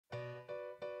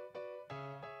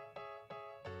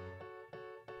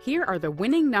Here are the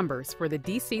winning numbers for the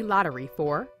DC Lottery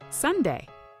for Sunday,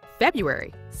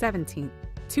 February 17,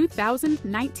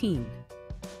 2019.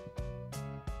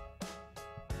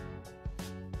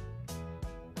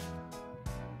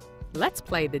 Let's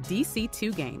play the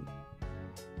DC2 game.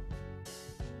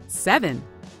 7,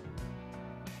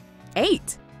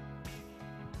 8.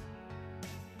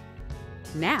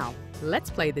 Now, let's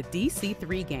play the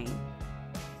DC3 game.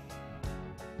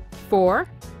 4,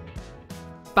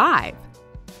 5,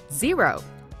 0.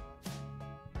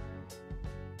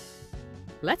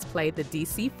 Let's play the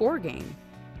DC4 game.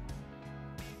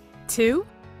 2,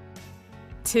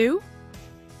 2,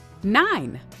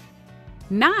 9,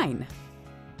 9.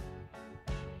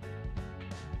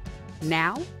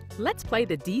 Now, let's play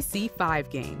the DC5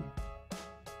 game.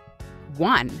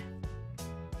 1,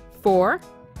 4,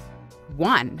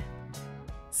 1,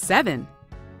 7,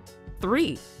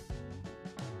 3.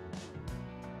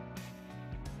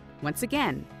 Once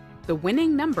again, the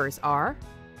winning numbers are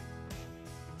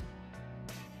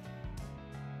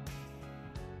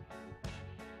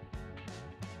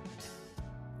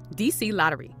DC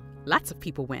Lottery. Lots of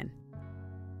people win.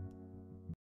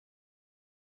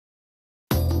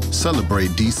 Celebrate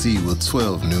DC with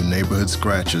 12 new neighborhood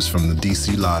scratchers from the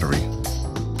DC Lottery.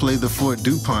 Play the Fort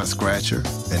DuPont Scratcher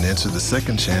and enter the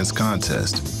Second Chance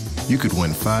contest. You could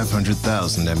win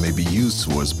 $500,000 that may be used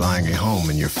towards buying a home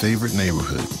in your favorite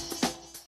neighborhood.